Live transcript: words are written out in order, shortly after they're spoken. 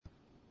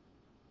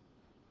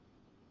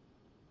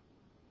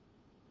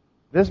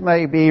This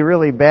may be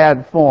really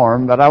bad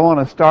form, but I want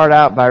to start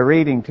out by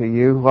reading to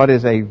you what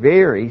is a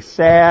very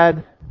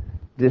sad,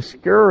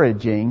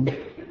 discouraging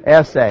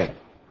essay.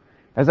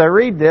 As I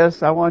read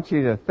this, I want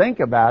you to think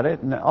about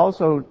it and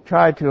also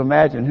try to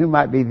imagine who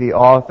might be the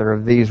author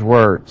of these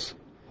words.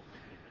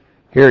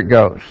 Here it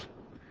goes.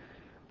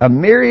 A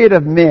myriad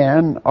of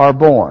men are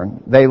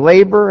born. They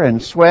labor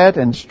and sweat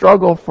and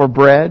struggle for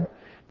bread.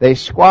 They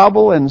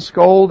squabble and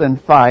scold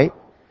and fight.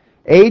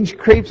 Age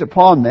creeps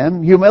upon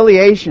them.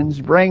 Humiliations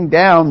bring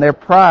down their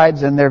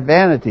prides and their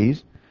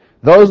vanities.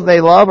 Those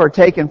they love are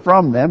taken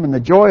from them, and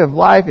the joy of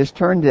life is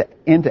turned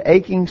into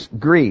aching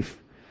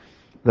grief.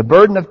 The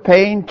burden of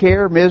pain,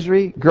 care,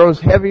 misery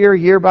grows heavier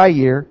year by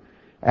year.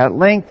 At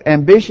length,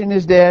 ambition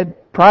is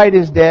dead, pride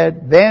is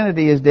dead,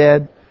 vanity is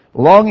dead,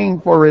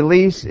 longing for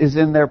release is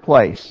in their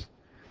place.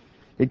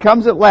 It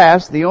comes at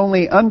last, the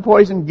only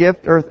unpoisoned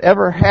gift earth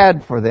ever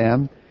had for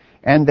them,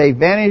 and they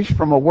vanish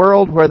from a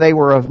world where they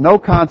were of no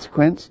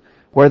consequence,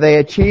 where they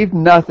achieved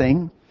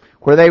nothing,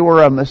 where they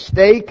were a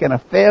mistake and a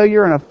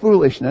failure and a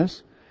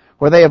foolishness,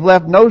 where they have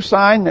left no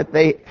sign that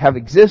they have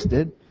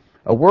existed,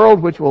 a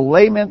world which will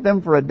lament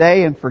them for a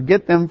day and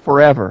forget them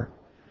forever.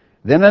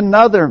 Then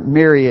another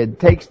myriad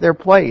takes their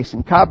place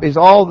and copies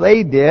all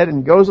they did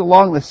and goes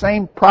along the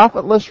same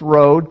profitless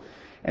road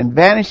and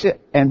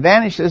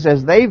vanishes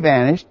as they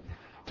vanished,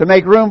 to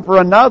make room for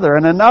another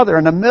and another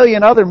and a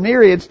million other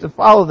myriads to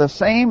follow the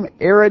same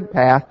arid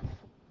path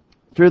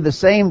through the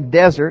same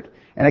desert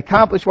and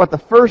accomplish what the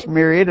first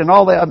myriad and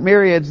all the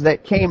myriads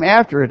that came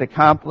after it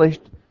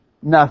accomplished: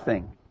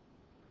 nothing.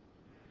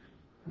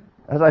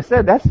 As I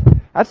said,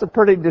 that's a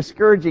pretty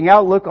discouraging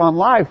outlook on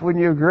life,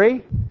 wouldn't you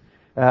agree?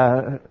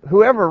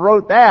 Whoever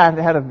wrote that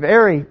had a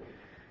very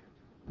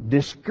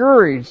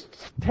discouraged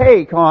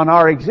take on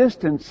our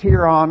existence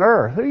here on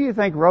earth. Who do you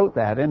think wrote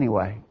that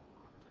anyway?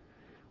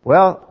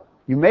 Well,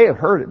 you may have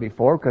heard it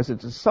before because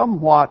it's a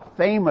somewhat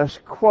famous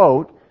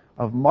quote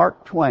of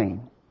Mark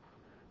Twain.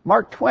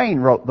 Mark Twain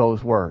wrote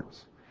those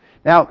words.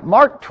 Now,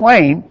 Mark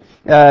Twain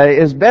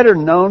is better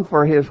known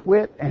for his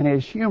wit and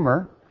his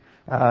humor.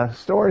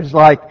 Stories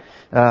like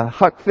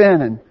Huck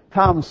Finn and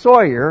Tom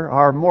Sawyer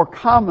are more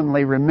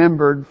commonly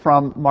remembered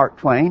from Mark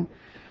Twain.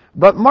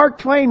 But Mark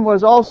Twain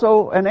was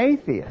also an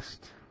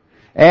atheist.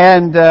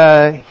 And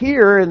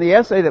here in the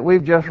essay that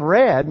we've just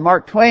read,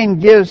 Mark Twain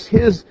gives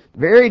his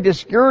very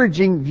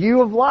discouraging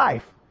view of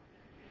life.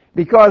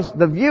 Because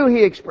the view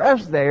he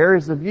expressed there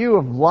is the view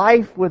of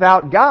life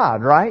without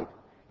God, right?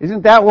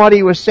 Isn't that what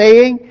he was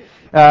saying?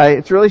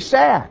 It's really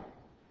sad.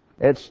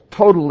 It's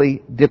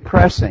totally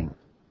depressing.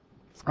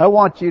 I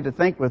want you to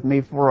think with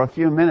me for a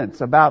few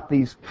minutes about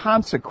these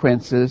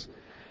consequences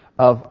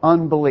of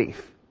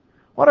unbelief.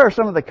 What are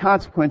some of the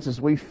consequences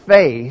we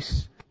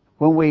face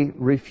when we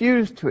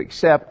refuse to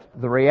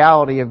accept the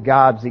reality of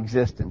God's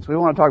existence? We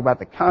want to talk about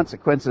the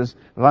consequences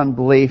of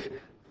unbelief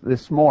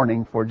this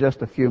morning for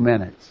just a few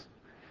minutes.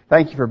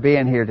 Thank you for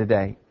being here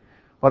today.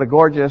 What a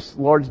gorgeous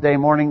Lord's Day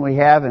morning we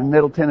have in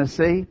Middle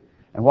Tennessee,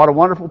 and what a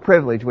wonderful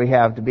privilege we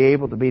have to be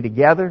able to be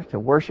together, to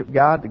worship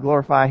God, to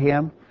glorify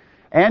Him,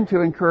 and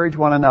to encourage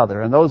one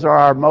another. And those are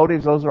our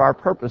motives, those are our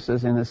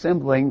purposes in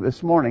assembling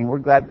this morning. We're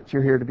glad that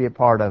you're here to be a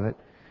part of it.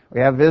 We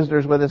have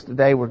visitors with us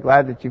today. We're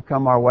glad that you've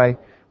come our way.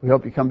 We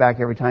hope you come back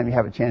every time you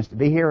have a chance to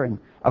be here. And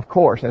of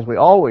course, as we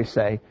always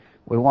say,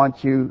 we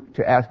want you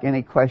to ask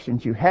any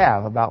questions you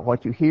have about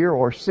what you hear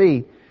or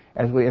see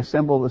as we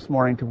assemble this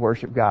morning to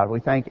worship God. We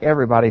thank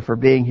everybody for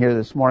being here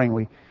this morning.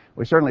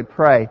 We certainly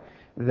pray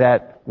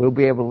that we'll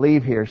be able to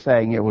leave here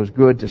saying it was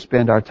good to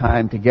spend our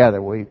time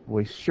together.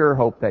 We sure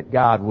hope that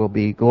God will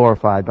be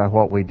glorified by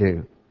what we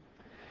do.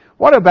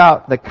 What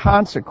about the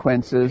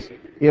consequences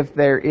if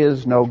there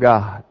is no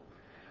God?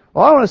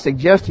 Well, I want to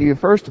suggest to you,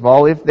 first of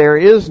all, if there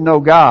is no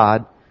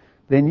God,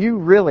 then you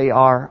really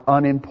are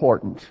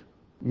unimportant.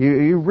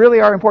 You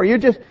really are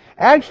important.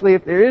 Actually,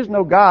 if there is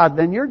no God,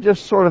 then you're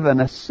just sort of an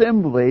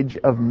assemblage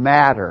of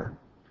matter.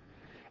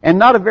 And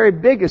not a very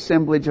big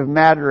assemblage of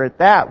matter at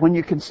that. When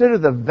you consider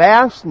the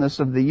vastness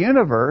of the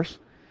universe,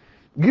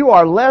 you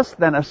are less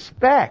than a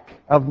speck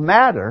of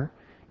matter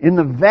in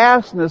the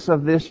vastness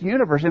of this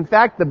universe. In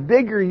fact, the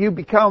bigger you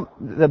become,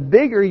 the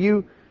bigger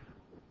you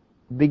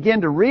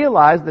begin to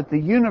realize that the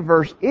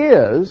universe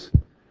is,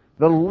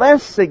 the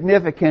less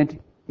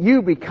significant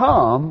you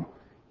become,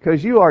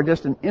 because you are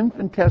just an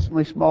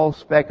infinitesimally small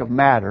speck of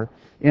matter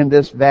in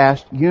this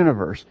vast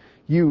universe.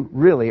 You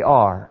really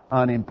are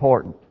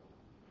unimportant.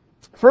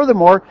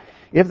 Furthermore,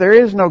 if there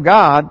is no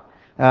God,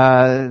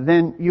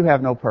 then you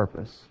have no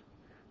purpose.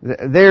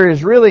 There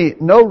is really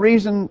no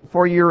reason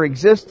for your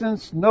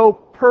existence, no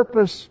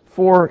purpose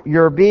for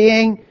your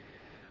being.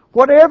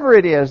 Whatever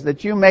it is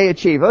that you may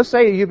achieve, let's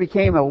say you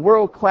became a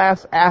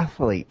world-class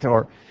athlete,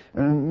 or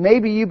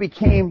maybe you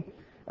became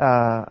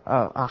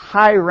a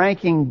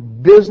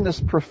high-ranking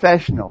business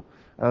professional,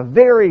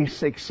 very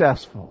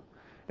successful.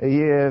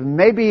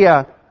 Maybe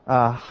a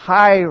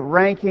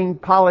high-ranking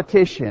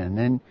politician,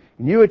 and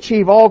you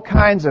achieve all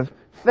kinds of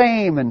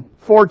fame and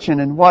fortune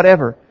and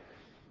whatever.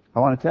 I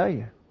want to tell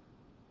you,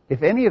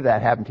 if any of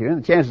that happened to you,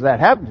 and the chances of that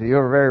happening to you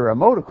are very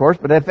remote, of course,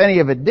 but if any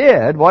of it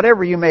did,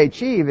 whatever you may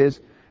achieve is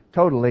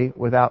totally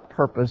without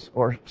purpose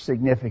or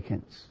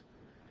significance.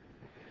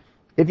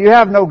 If you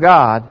have no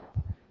God,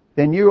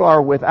 then you are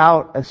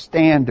without a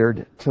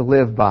standard to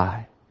live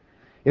by.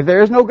 If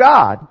there is no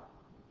God,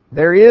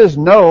 there is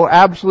no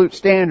absolute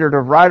standard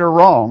of right or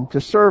wrong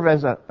to serve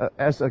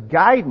as a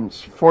guidance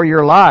for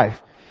your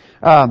life.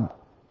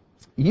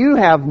 You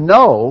have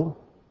no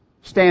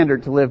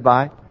standard to live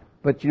by,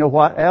 but you know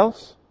what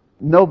else?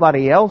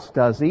 Nobody else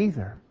does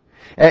either.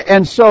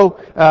 And so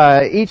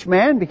each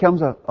man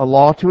becomes a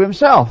law to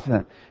himself.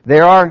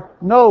 There are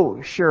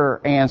no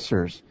sure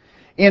answers.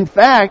 In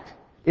fact,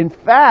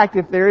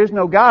 if there is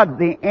no God,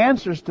 the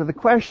answers to the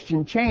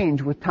question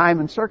change with time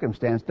and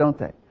circumstance, don't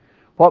they?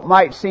 What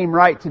might seem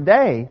right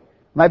today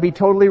might be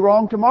totally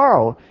wrong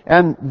tomorrow,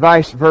 and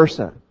vice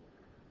versa.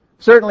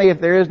 Certainly,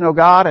 if there is no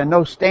God and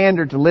no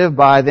standard to live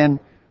by, then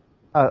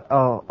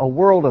a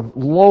world of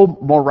low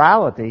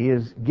morality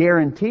is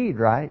guaranteed,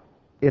 right?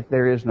 If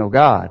there is no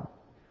God.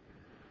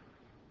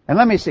 And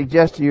let me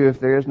suggest to you, if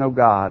there is no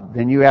God,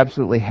 then you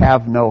absolutely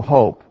have no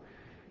hope.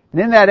 And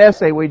in that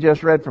essay we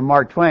just read from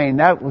Mark Twain,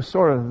 that was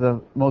sort of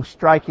the most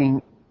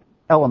striking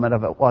element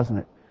of it, wasn't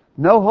it?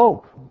 No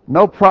hope,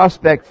 no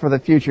prospect for the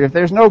future. If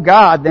there's no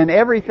God, then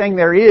everything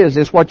there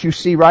is what you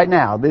see right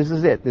now. This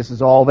is it. This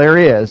is all there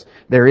is.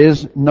 There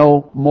is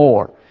no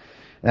more.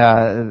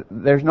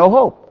 There's no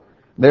hope.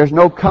 There's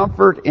no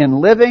comfort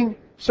in living.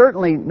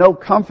 Certainly no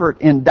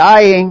comfort in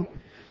dying.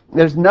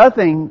 There's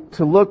nothing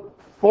to look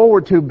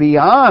forward to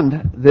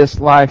beyond this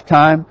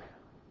lifetime.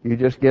 You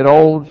just get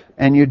old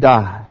and you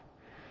die.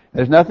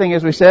 There's nothing,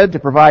 as we said, to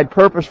provide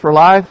purpose for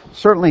life.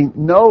 Certainly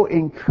no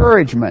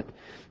encouragement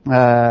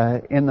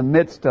in the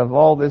midst of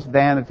all this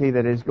vanity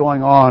that is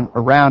going on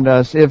around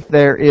us if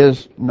there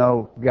is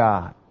no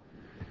God.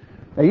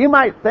 Now you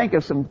might think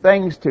of some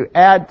things to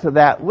add to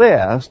that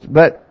list,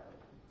 but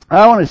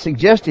I want to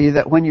suggest to you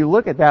that when you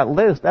look at that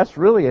list, that's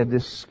really a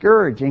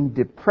discouraging,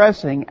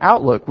 depressing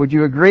outlook. Would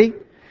you agree?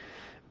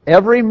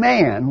 Every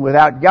man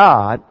without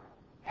God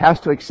has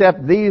to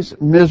accept these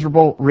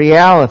miserable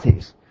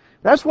realities.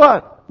 That's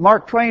what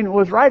Mark Twain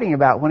was writing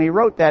about when he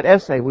wrote that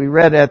essay we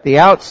read at the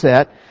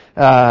outset.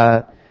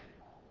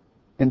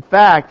 In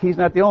fact, he's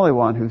not the only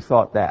one who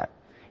thought that.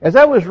 As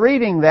I was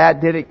reading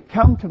that, did it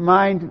come to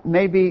mind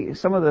maybe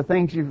some of the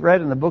things you've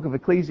read in the book of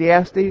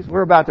Ecclesiastes?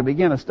 We're about to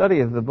begin a study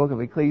of the book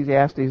of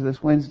Ecclesiastes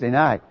this Wednesday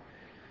night.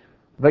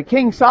 But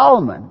King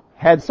Solomon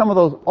had some of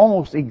those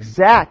almost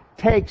exact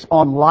takes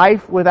on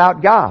life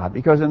without God,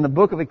 because in the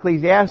book of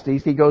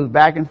Ecclesiastes he goes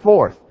back and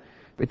forth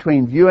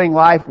between viewing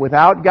life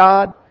without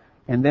God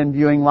and then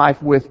viewing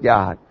life with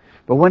God.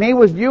 But when he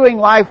was viewing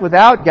life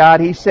without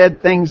God, he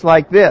said things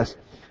like this: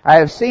 I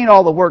have seen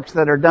all the works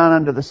that are done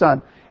under the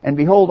sun, and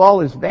behold,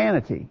 all is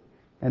vanity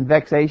and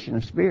vexation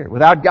of spirit.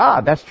 Without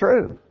God, that's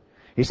true.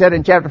 He said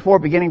in chapter 4,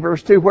 beginning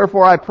verse 2,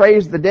 Wherefore I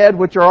praise the dead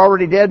which are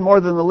already dead more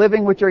than the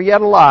living which are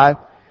yet alive.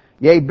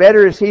 Yea,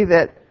 better is he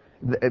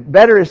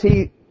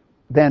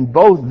than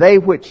both they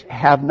which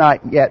have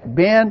not yet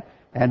been,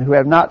 and who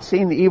have not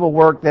seen the evil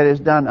work that is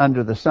done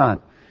under the sun.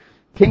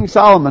 King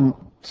Solomon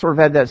sort of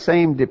had that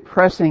same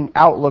depressing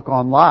outlook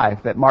on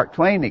life that Mark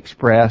Twain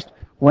expressed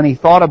when he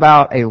thought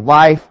about a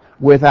life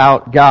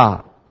without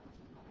God.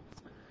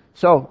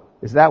 So,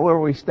 is that where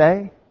we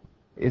stay?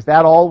 Is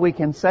that all we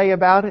can say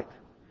about it?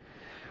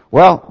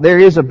 Well, there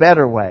is a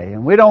better way,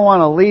 and we don't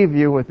want to leave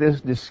you with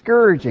this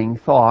discouraging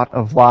thought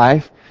of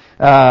life.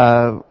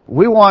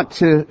 We want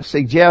to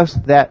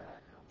suggest that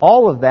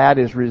all of that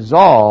is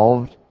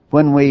resolved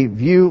when we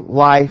view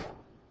life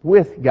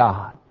with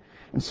God.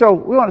 And so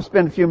we want to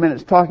spend a few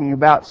minutes talking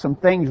about some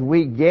things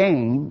we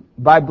gain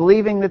by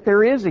believing that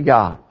there is a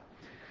God.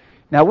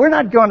 Now, we're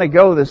not going to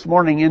go this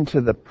morning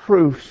into the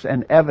proofs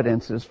and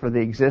evidences for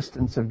the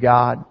existence of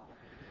God.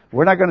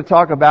 We're not going to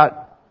talk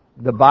about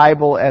the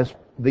Bible as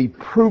the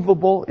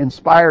provable,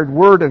 inspired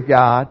Word of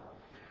God.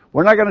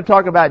 We're not going to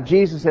talk about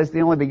Jesus as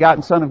the only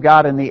begotten Son of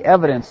God and the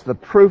evidence, the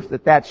proof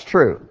that that's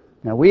true.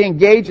 Now, we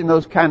engage in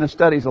those kind of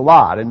studies a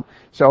lot, and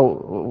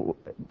so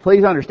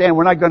please understand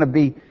we're not going to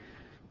be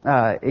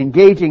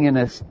engaging in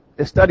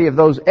a study of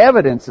those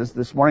evidences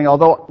this morning,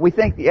 although we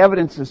think the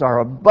evidences are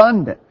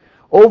abundant,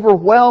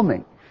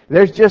 overwhelming.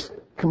 There's just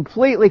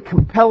completely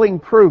compelling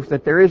proof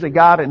that there is a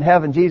God in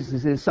heaven. Jesus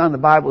is His Son. The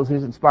Bible is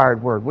His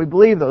inspired Word. We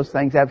believe those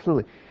things,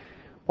 absolutely.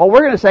 What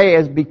we're going to say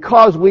is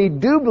because we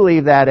do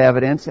believe that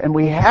evidence, and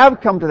we have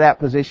come to that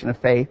position of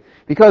faith,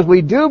 because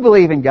we do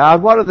believe in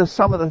God, what are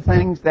some of the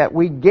things that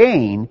we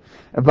gain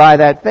by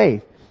that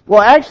faith?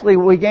 Well, actually,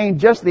 we gain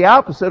just the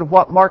opposite of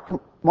what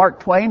Mark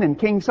Twain and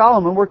King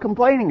Solomon were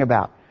complaining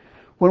about.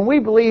 When we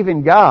believe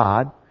in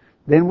God,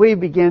 then we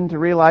begin to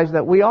realize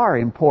that we are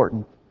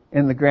important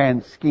in the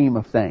grand scheme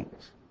of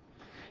things.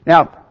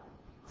 Now,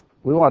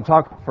 we want to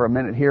talk for a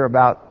minute here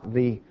about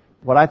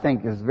what I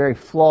think is a very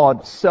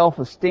flawed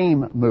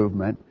self-esteem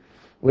movement.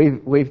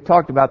 We've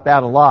talked about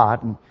that a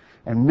lot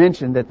and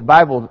mentioned that the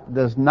Bible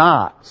does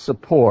not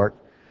support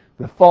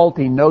the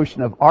faulty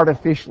notion of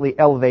artificially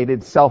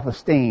elevated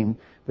self-esteem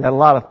that a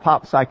lot of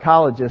pop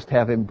psychologists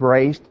have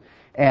embraced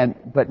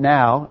but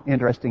now,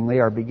 interestingly,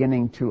 are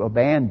beginning to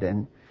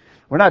abandon.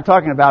 We're not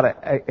talking about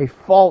a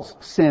false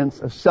sense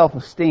of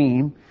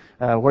self-esteem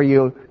where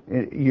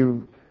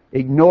you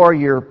ignore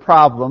your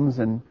problems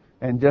and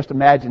just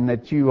imagine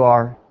that you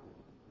are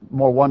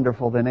more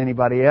wonderful than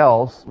anybody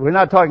else. We're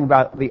not talking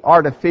about the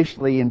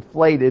artificially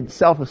inflated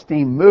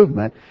self-esteem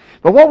movement.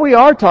 But what we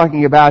are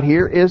talking about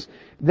here is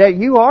that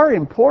you are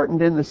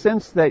important in the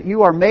sense that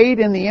you are made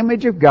in the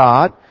image of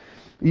God.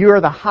 You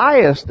are the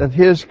highest of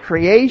His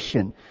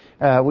creation.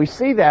 We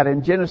see that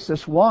in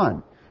Genesis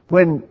 1,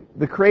 when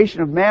the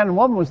creation of man and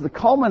woman was the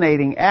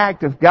culminating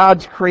act of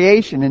God's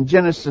creation in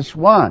Genesis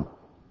 1.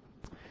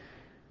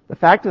 The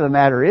fact of the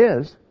matter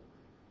is,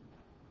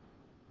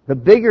 the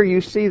bigger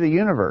you see the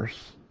universe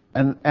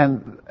and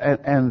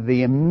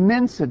the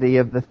immensity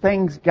of the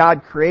things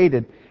God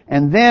created,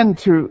 and then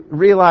to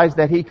realize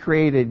that He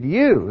created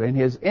you in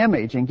His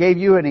image and gave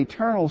you an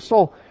eternal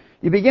soul,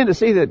 you begin to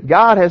see that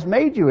God has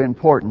made you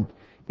important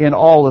in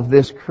all of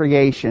this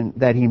creation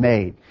that He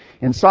made.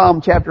 In Psalm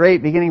chapter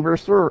 8, beginning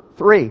verse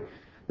 3,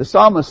 the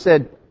psalmist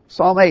said,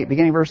 Psalm 8,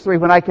 beginning verse 3,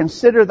 "When I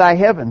consider Thy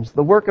heavens,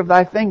 the work of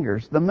Thy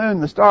fingers, the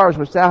moon, the stars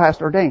which Thou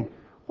hast ordained,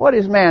 what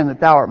is man that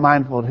Thou art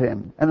mindful of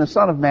him, and the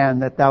son of man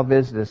that Thou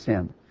visitest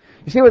him?"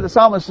 You see what the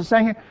psalmist is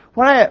saying here?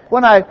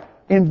 When I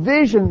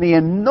envision the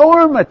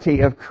enormity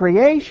of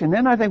creation,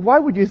 then I think, why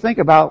would you think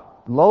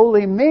about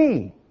lowly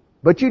me?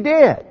 But you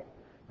did.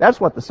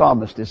 That's what the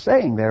psalmist is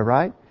saying there,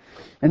 right?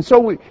 And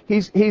so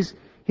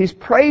he's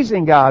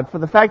praising God for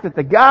the fact that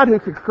the God who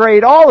could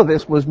create all of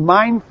this was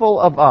mindful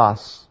of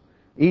us,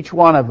 each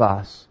one of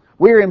us.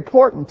 We're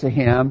important to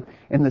Him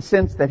in the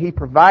sense that He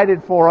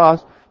provided for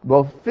us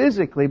both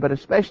physically but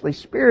especially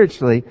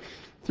spiritually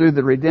through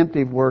the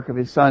redemptive work of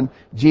His Son,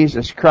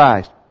 Jesus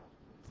Christ.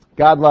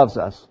 God loves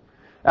us.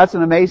 That's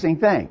an amazing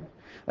thing.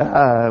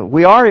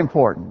 We are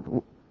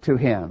important to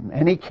Him,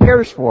 and He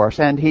cares for us,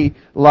 and He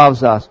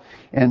loves us.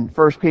 In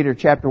 1 Peter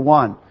chapter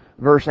 1,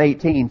 verse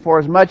 18, "For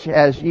as much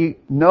as ye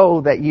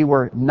know that ye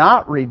were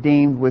not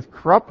redeemed with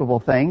corruptible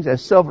things,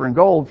 as silver and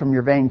gold from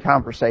your vain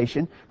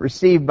conversation,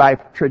 received by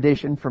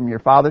tradition from your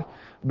fathers,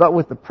 but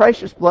with the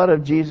precious blood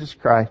of Jesus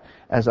Christ,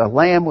 as a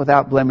lamb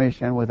without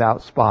blemish and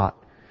without spot."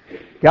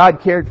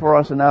 God cared for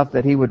us enough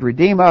that He would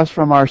redeem us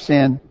from our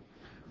sin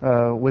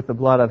with the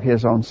blood of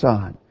His own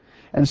Son.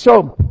 And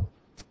so,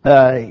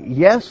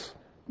 yes,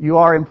 you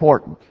are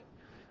important.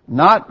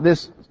 Not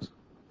this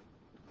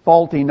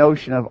faulty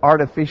notion of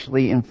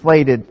artificially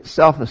inflated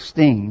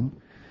self-esteem,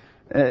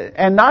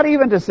 and not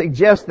even to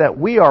suggest that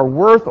we are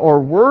worth or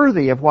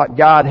worthy of what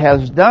God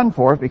has done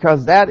for us,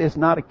 because that is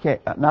not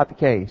the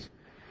case.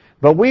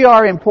 But we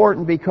are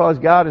important because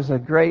God is a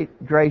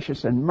great,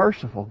 gracious, and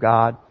merciful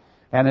God,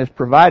 and has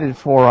provided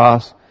for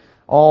us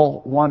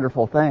all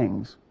wonderful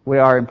things. We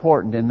are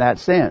important in that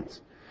sense.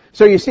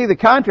 So you see the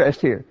contrast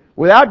here.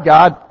 Without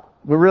God,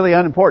 we're really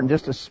unimportant,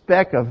 just a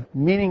speck of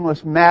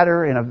meaningless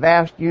matter in a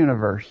vast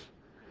universe.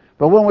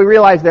 But when we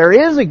realize there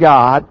is a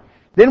God,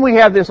 then we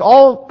have this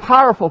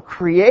all-powerful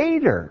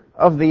creator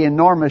of the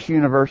enormous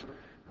universe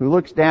who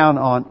looks down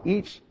on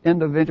each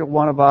individual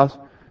one of us,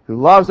 who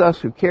loves us,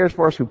 who cares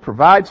for us, who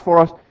provides for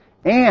us,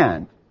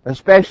 and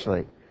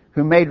especially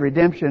who made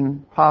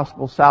redemption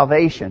possible,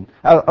 salvation,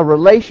 a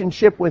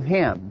relationship with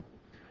Him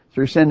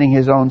through sending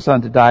His own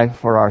Son to die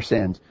for our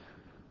sins.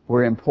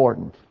 We're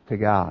important to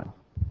God.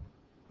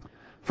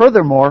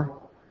 Furthermore,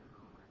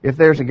 if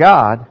there's a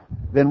God,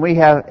 then we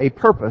have a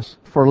purpose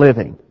for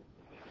living.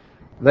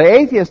 The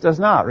atheist does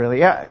not, really.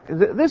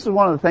 This is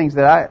one of the things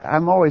that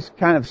I'm always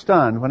kind of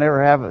stunned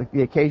whenever I have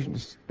the occasion to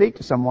speak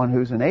to someone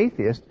who's an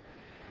atheist.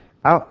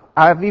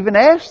 I've even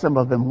asked some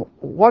of them,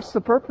 what's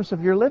the purpose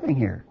of your living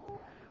here?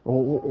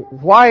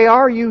 Why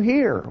are you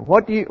here?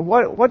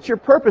 What's your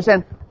purpose?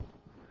 And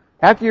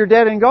after you're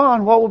dead and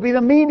gone, what will be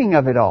the meaning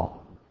of it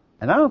all?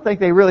 And I don't think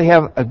they really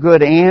have a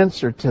good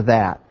answer to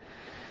that.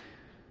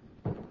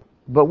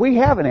 But we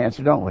have an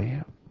answer, don't we?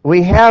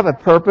 We have a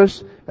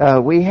purpose.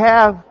 We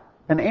have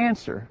an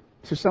answer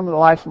to some of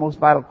life's most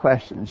vital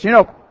questions. You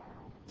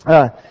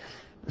know,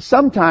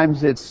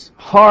 sometimes it's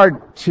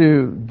hard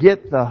to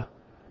get the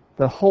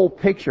whole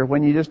picture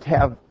when you just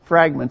have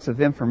fragments of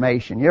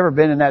information. You ever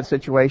been in that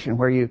situation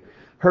where you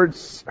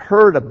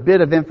heard a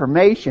bit of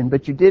information,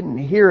 but you didn't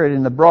hear it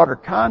in the broader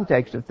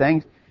context of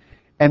things?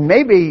 And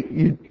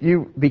maybe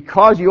you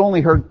because you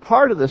only heard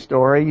part of the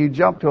story, you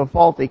jump to a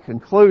faulty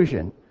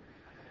conclusion.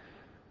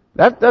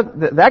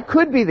 That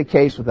could be the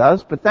case with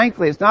us, but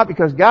thankfully it's not,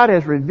 because God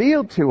has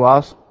revealed to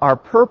us our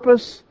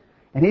purpose,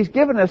 and He's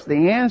given us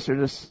the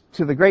answer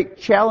to the great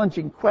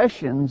challenging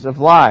questions of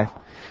life.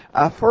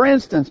 For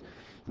instance,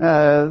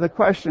 the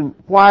question,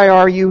 why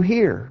are you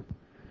here?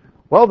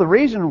 Well, the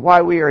reason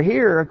why we are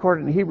here,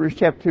 according to Hebrews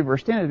chapter 2,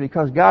 verse 10, is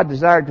because God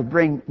desired to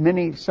bring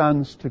many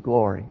sons to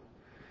glory.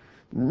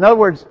 In other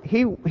words,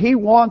 He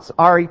wants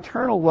our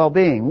eternal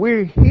well-being.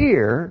 We're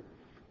here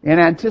in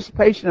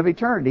anticipation of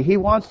eternity. He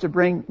wants to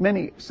bring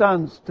many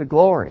sons to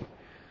glory.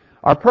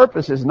 Our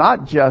purpose is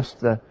not just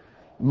the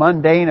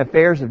mundane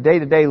affairs of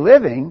day-to-day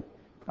living.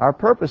 Our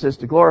purpose is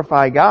to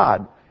glorify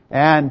God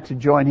and to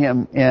join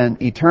Him in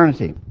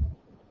eternity.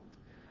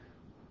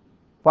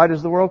 Why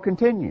does the world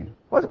continue?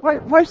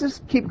 Why does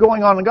this keep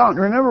going on and on?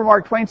 Remember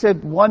Mark Twain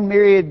said one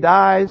myriad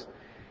dies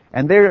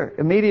and they're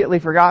immediately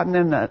forgotten,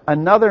 and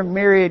another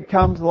myriad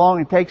comes along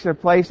and takes their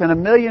place, and a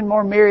million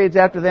more myriads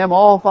after them,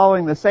 all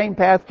following the same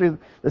path through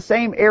the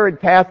same arid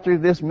path through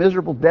this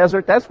miserable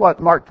desert. That's what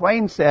Mark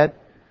Twain said.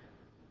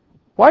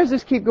 Why does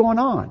this keep going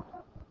on?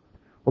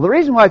 Well, the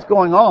reason why it's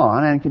going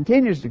on and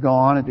continues to go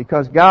on is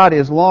because God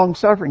is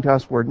long-suffering to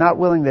us. We're not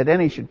willing that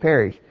any should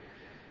perish.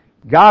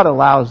 God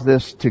allows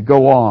this to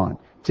go on,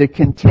 to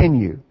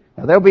continue.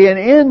 Now, there'll be an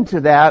end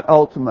to that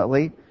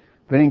ultimately,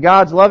 but in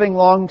God's loving,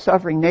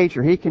 long-suffering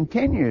nature, He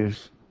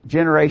continues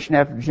generation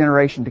after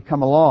generation to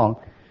come along.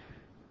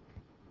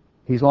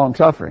 He's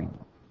long-suffering.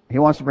 He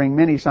wants to bring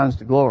many sons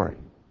to glory.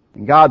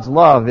 And God's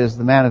love is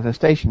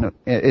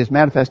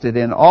manifested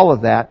in all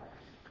of that.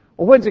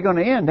 Well, when's it going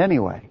to end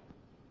anyway?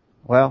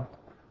 Well,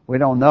 we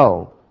don't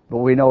know, but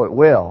we know it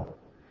will.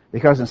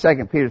 Because in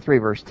 2 Peter 3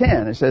 verse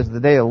 10, it says, the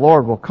day of the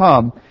Lord will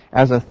come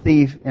as a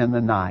thief in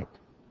the night.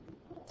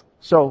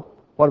 So,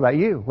 what about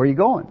you? Where are you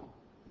going?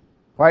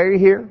 Why are you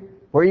here?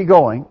 Where are you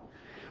going?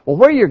 Well,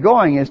 where you're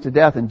going is to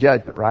death and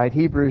judgment, right?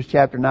 Hebrews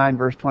chapter 9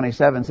 verse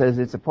 27 says,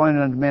 it's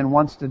appointed unto men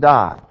once to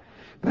die,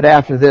 but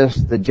after this,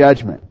 the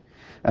judgment.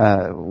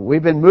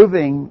 We've been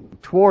moving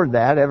toward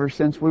that ever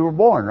since we were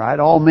born, right?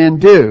 All men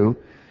do.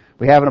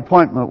 We have an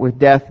appointment with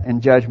death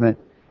and judgment.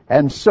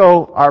 And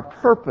so our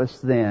purpose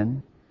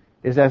then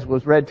is, as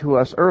was read to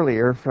us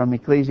earlier from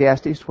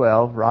Ecclesiastes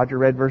 12, Roger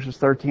read verses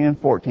 13 and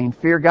 14,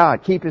 fear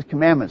God, keep His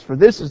commandments, for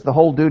this is the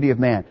whole duty of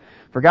man.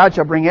 For God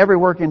shall bring every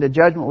work into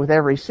judgment with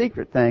every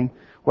secret thing,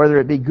 whether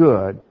it be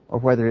good or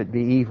whether it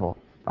be evil.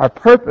 Our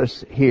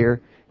purpose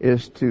here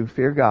is to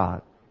fear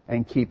God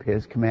and keep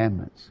His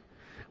commandments.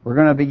 We're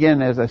going to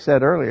begin, as I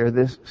said earlier,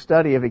 this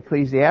study of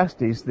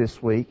Ecclesiastes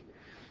this week.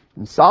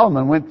 And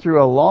Solomon went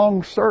through a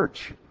long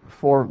search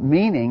for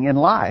meaning in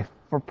life,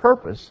 for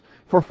purpose,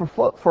 for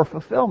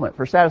fulfillment,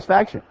 for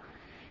satisfaction.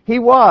 He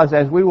was,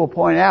 as we will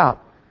point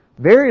out,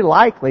 very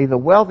likely the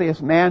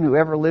wealthiest man who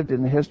ever lived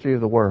in the history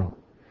of the world.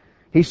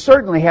 He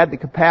certainly had the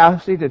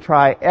capacity to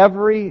try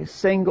every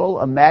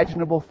single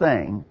imaginable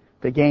thing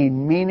to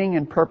gain meaning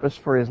and purpose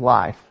for his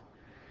life.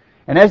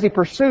 And as he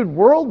pursued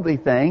worldly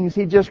things,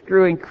 he just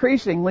grew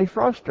increasingly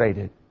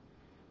frustrated.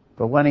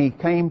 But when he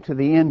came to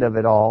the end of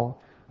it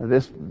all,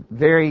 this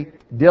very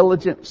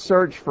diligent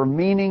search for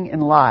meaning in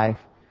life,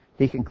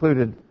 he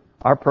concluded,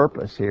 our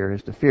purpose here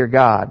is to fear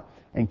God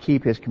and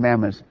keep His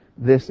commandments.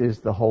 This is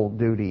the whole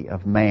duty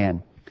of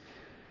man.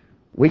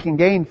 We can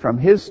gain from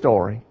his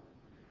story.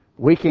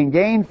 We can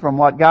gain from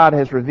what God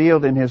has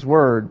revealed in His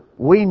Word.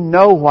 We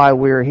know why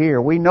we're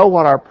here. We know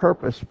what our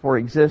purpose for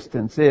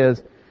existence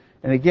is.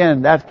 And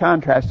again, that's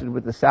contrasted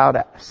with the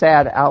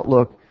sad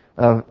outlook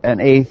of an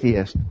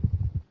atheist.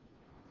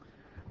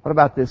 What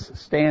about this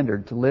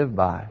standard to live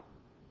by?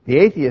 The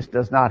atheist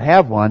does not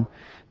have one,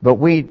 but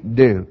we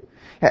do.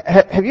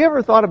 Have you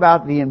ever thought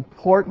about the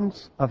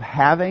importance of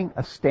having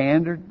a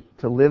standard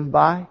to live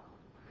by?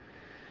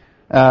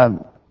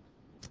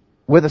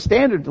 With a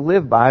standard to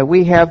live by,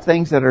 we have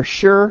things that are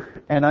sure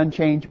and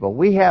unchangeable.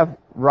 We have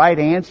right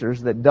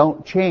answers that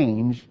don't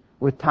change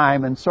with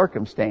time and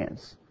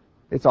circumstance.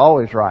 It's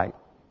always right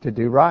to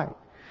do right.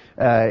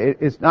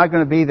 It's not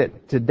going to be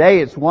that today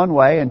it's one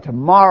way and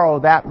tomorrow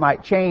that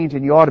might change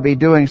and you ought to be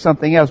doing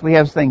something else. We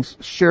have things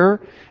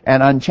sure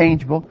and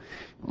unchangeable.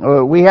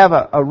 We have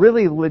a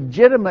really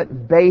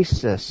legitimate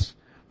basis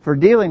for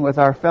dealing with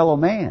our fellow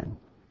man.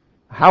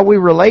 How we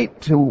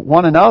relate to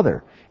one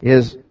another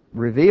is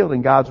revealed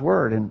in God's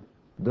Word, and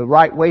the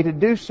right way to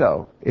do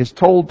so is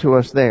told to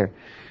us there.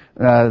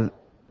 The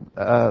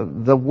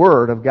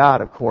Word of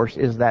God, of course,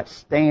 is that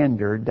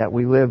standard that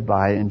we live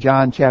by. In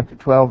John chapter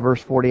 12,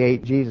 verse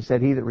 48, Jesus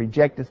said, he that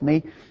rejecteth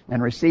me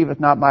and receiveth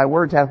not my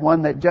words hath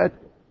one that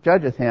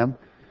judgeth him.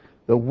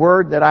 The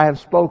word that I have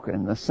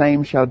spoken, the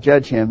same shall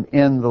judge him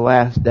in the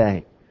last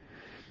day.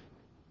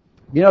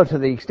 You know, to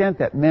the extent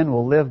that men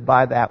will live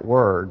by that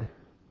word,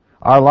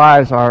 our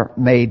lives are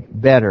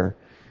made better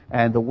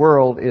and the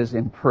world is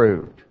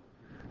improved.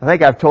 I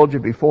think I've told you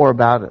before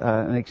about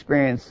an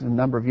experience a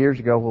number of years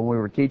ago when we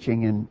were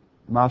teaching in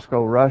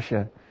Moscow,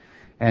 Russia,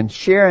 and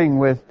sharing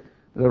with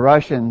the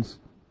Russians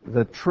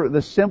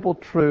the simple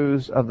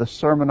truths of the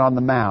Sermon on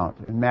the Mount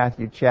in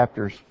Matthew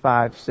chapters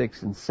 5,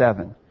 6, and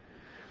 7.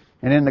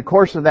 And in the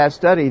course of that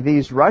study,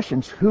 these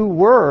Russians, who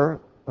were,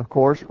 of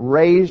course,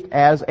 raised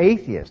as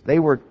atheists, they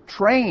were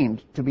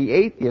trained to be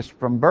atheists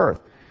from birth.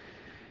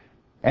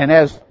 And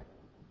as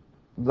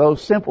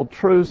those simple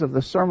truths of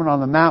the Sermon on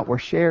the Mount were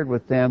shared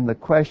with them, the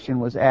question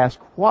was asked,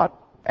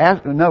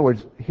 in other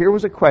words, here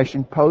was a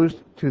question posed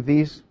to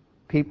these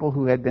people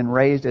who had been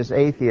raised as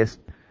atheists.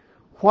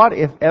 What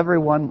if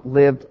everyone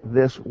lived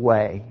this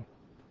way?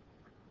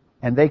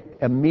 And they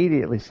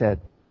immediately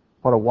said,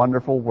 what a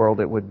wonderful world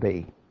it would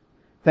be.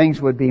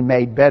 Things would be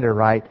made better,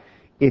 right,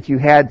 if you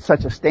had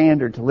such a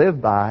standard to live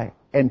by,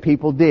 and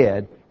people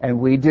did, and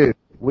we do.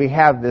 We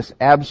have this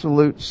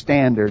absolute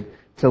standard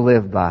to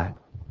live by.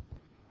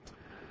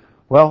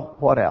 Well,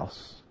 what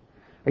else?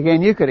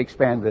 Again, you could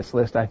expand this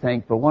list, I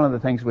think, but one of the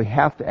things we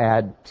have to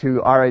add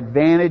to our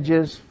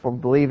advantages for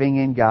believing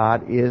in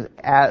God is,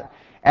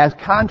 as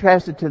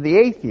contrasted to the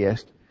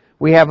atheist,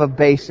 we have a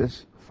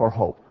basis for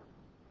hope.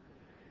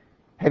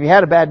 Have you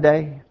had a bad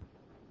day?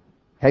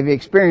 Have you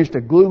experienced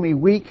a gloomy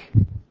week?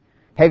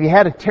 Have you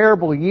had a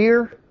terrible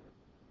year?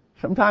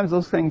 Sometimes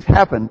those things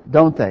happen,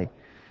 don't they?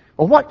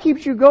 Well, what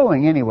keeps you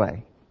going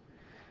anyway?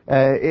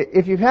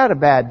 If you've had a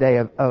bad day,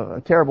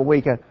 a terrible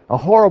week, a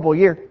horrible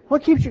year,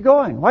 what keeps you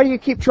going? Why do you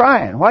keep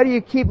trying? Why do you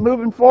keep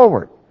moving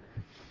forward?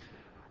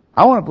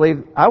 I want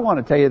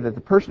to tell you that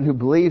the person who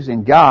believes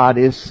in God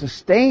is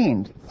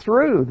sustained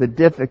through the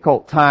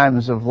difficult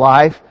times of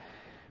life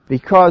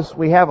because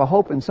we have a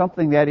hope in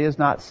something that is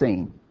not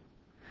seen.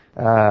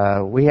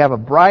 We have a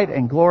bright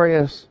and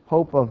glorious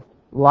hope of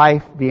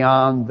life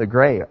beyond the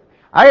grave.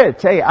 I got to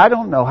tell you, I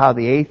don't know how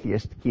the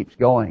atheist keeps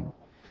going.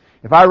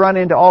 If I'm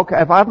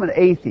an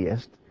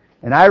atheist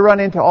and I run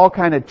into all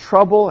kind of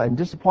trouble and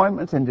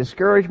disappointments and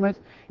discouragements,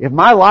 if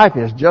my life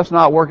is just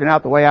not working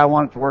out the way I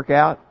want it to work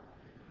out,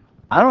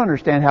 I don't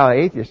understand how an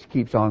atheist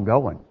keeps on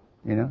going.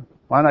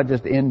 Why not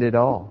just end it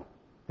all?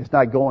 It's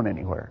not going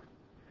anywhere.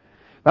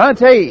 But I'll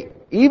tell you,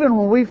 even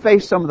when we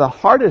face some of the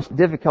hardest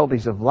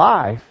difficulties of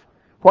life,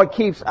 what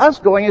keeps us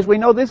going is we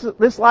know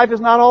this life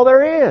is not all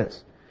there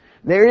is.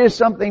 There is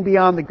something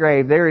beyond the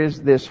grave. There is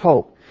this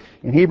hope.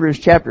 In Hebrews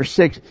chapter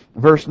 6,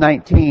 verse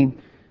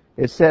 19,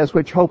 it says,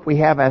 which hope we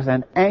have as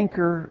an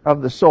anchor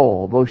of the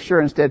soul, both sure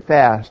and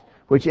steadfast,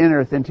 which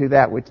entereth into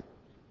that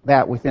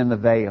within the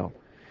veil.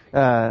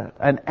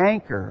 An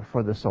anchor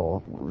for the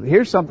soul.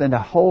 Here's something to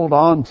hold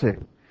on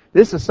to.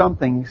 This is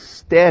something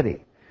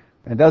steady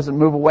and doesn't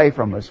move away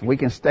from us. We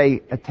can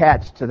stay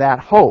attached to that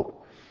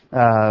hope,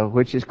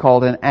 which is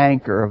called an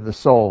anchor of the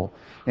soul.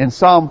 In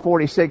Psalm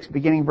 46,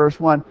 beginning verse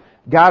 1,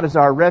 God is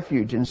our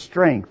refuge and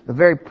strength, the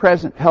very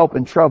present help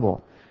in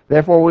trouble.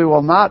 Therefore we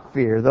will not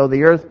fear, though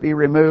the earth be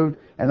removed,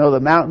 and though the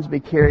mountains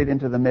be carried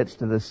into the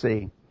midst of the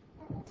sea.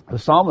 The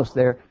psalmist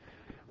there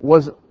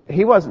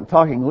he wasn't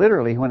talking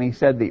literally when he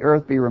said the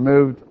earth be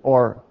removed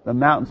or the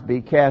mountains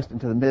be cast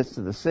into the midst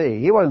of the sea.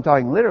 He wasn't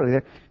talking literally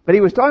there, but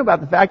he was talking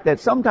about the fact that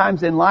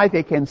sometimes in life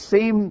it can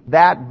seem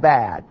that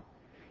bad.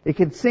 It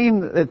can seem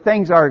that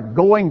things are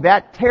going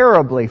that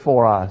terribly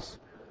for us.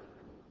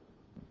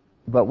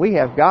 But we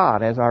have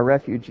God as our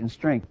refuge and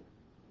strength,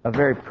 a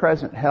very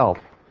present help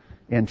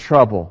in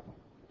trouble.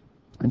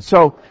 And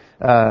so,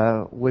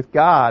 with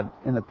God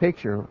in the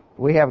picture,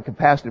 we have a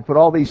capacity to put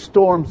all these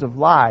storms of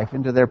life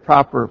into their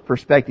proper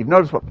perspective.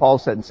 Notice what Paul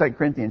said in 2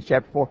 Corinthians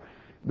chapter 4,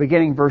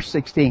 beginning verse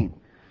 16.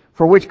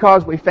 For which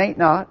cause we faint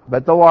not,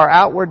 but though our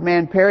outward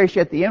man perish,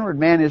 yet the inward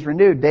man is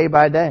renewed day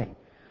by day.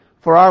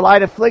 For our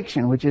light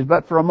affliction, which is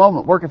but for a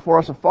moment, worketh for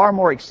us a far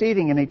more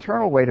exceeding and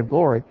eternal weight of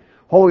glory.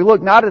 For we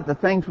look not at the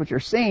things which are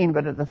seen,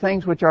 but at the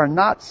things which are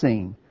not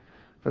seen.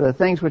 For the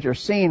things which are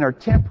seen are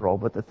temporal,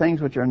 but the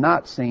things which are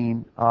not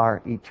seen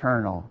are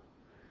eternal.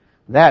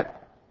 That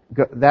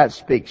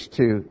speaks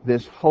to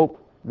this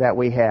hope that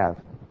we have.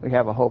 We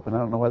have a hope, and I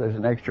don't know whether there's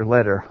an extra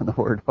letter on the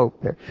word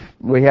hope there.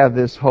 We have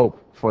this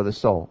hope for the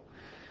soul.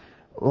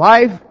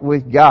 Life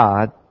with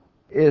God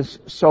is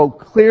so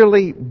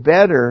clearly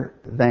better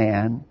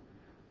than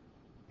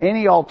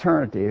any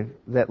alternative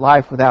that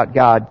life without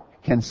God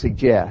can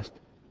suggest.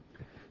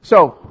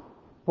 So,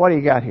 what do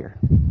you got here?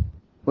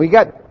 We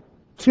got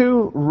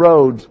two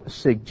roads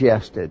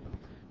suggested,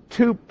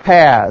 two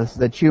paths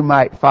that you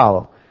might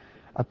follow.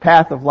 A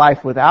path of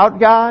life without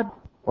God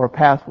or a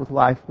path with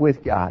life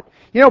with God.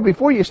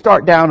 Before you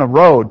start down a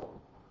road,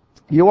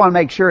 you want to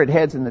make sure it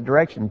heads in the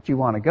direction that you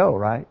want to go,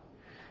 right?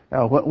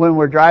 When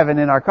we're driving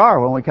in our car,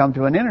 when we come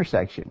to an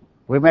intersection,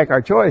 we make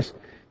our choice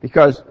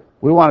because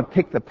we want to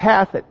pick the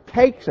path that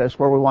takes us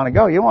where we want to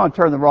go. You don't want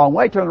to turn the wrong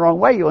way,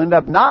 you'll end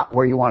up not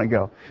where you want to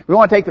go. We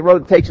want to take the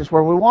road that takes us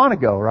where we want to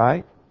go,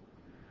 right?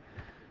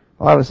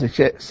 Well, I would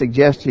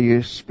suggest to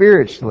you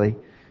spiritually,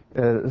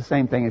 the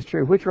same thing is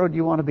true. Which road do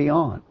you want to be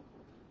on?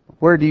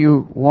 Where do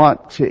you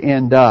want to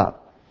end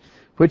up?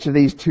 Which of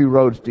these two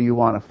roads do you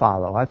want to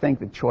follow? I think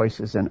the choice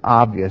is an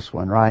obvious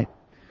one, right?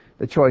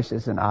 The choice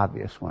is an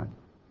obvious one.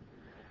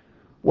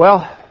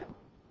 Well,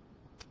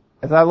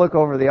 as I look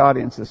over the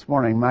audience this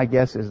morning, my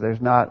guess is there's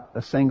not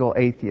a single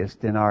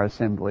atheist in our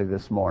assembly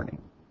this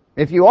morning.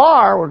 If you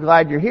are, we're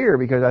glad you're here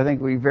because I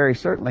think we very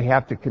certainly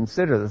have to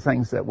consider the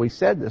things that we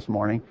said this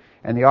morning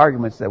and the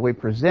arguments that we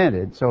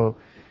presented. So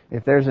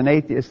if there's an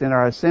atheist in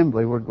our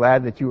assembly, we're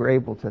glad that you were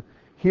able to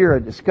hear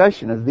a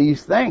discussion of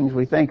these things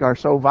we think are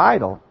so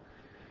vital.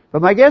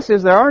 But my guess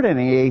is there aren't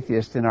any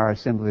atheists in our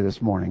assembly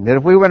this morning. That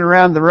if we went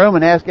around the room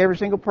and asked every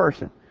single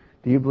person,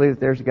 do you believe that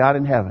there's a God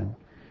in heaven?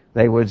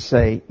 They would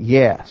say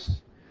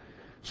yes.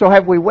 So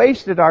have we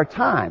wasted our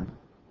time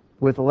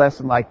with a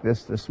lesson like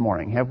this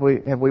morning? Have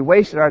we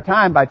wasted our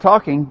time by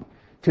talking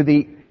to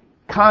the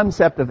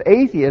concept of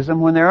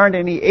atheism when there aren't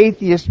any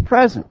atheists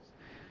present?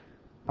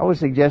 I would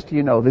suggest to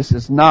you, no, this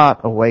is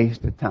not a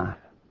waste of time.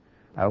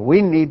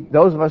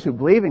 Those of us who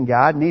believe in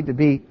God need to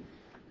be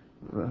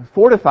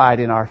fortified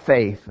in our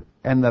faith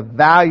and the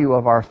value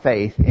of our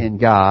faith in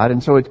God.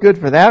 And so it's good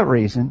for that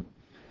reason.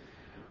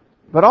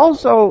 But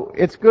also,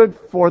 it's good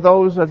for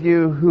those of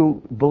you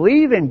who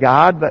believe in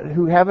God, but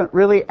who haven't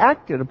really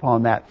acted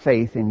upon that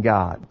faith in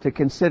God, to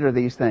consider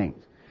these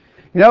things.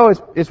 You know,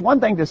 it's one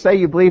thing to say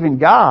you believe in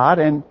God,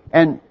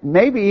 and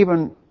maybe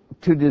even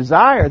to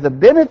desire the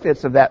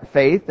benefits of that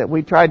faith that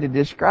we tried to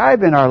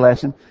describe in our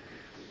lesson,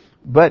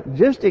 but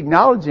just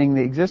acknowledging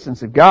the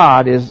existence of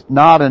God is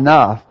not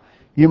enough.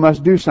 You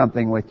must do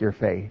something with your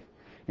faith.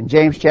 In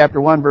James chapter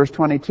 1, verse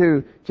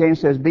 22, James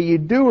says, "Be ye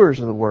doers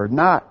of the word,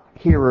 not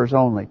hearers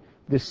only,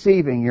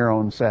 deceiving your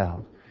own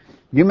selves."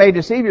 You may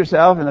deceive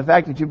yourself in the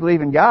fact that you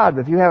believe in God,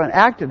 but if you haven't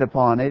acted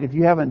upon it, if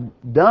you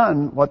haven't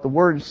done what the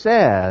Word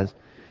says,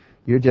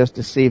 you're just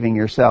deceiving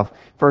yourself.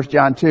 1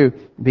 John 2,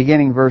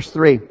 beginning verse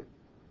 3,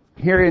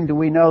 "Herein do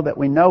we know that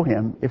we know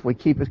Him, if we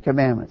keep His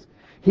commandments.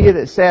 He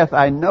that saith,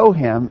 I know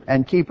Him,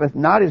 and keepeth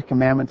not His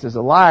commandments, is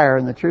a liar,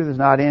 and the truth is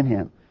not in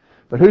him.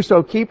 But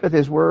whoso keepeth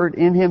His word,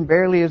 in him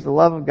verily is the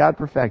love of God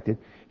perfected.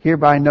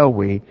 Hereby know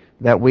we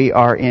that we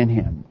are in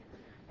Him."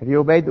 Have you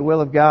obeyed the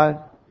will of God?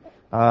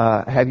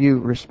 Have you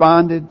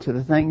responded to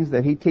the things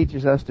that He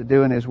teaches us to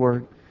do in His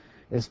Word?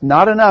 It's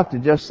not enough to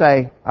just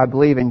say, I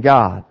believe in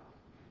God.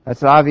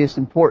 That's an obvious,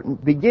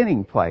 important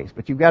beginning place,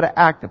 but you've got to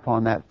act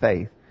upon that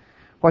faith.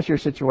 What's your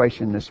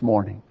situation this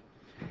morning?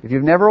 If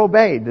you've never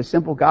obeyed the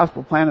simple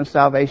gospel plan of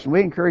salvation,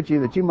 we encourage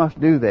you that you must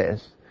do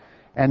this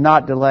and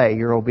not delay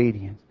your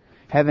obedience.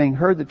 Having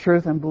heard the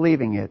truth and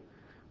believing it,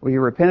 will you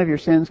repent of your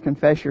sins,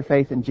 confess your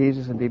faith in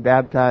Jesus, and be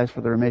baptized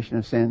for the remission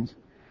of sins?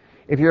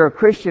 If you're a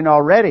Christian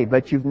already,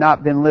 but you've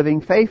not been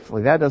living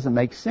faithfully, that doesn't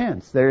make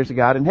sense. There's a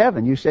God in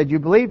heaven. You said you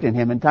believed in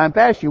Him. In time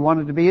past, you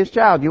wanted to be His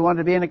child. You wanted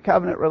to be in a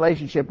covenant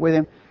relationship with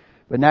Him,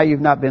 but now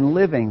you've not been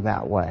living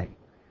that way.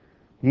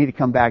 You need to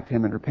come back to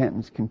Him in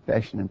repentance,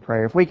 confession, and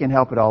prayer. If we can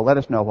help at all, let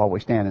us know while we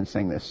stand and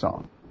sing this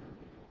song.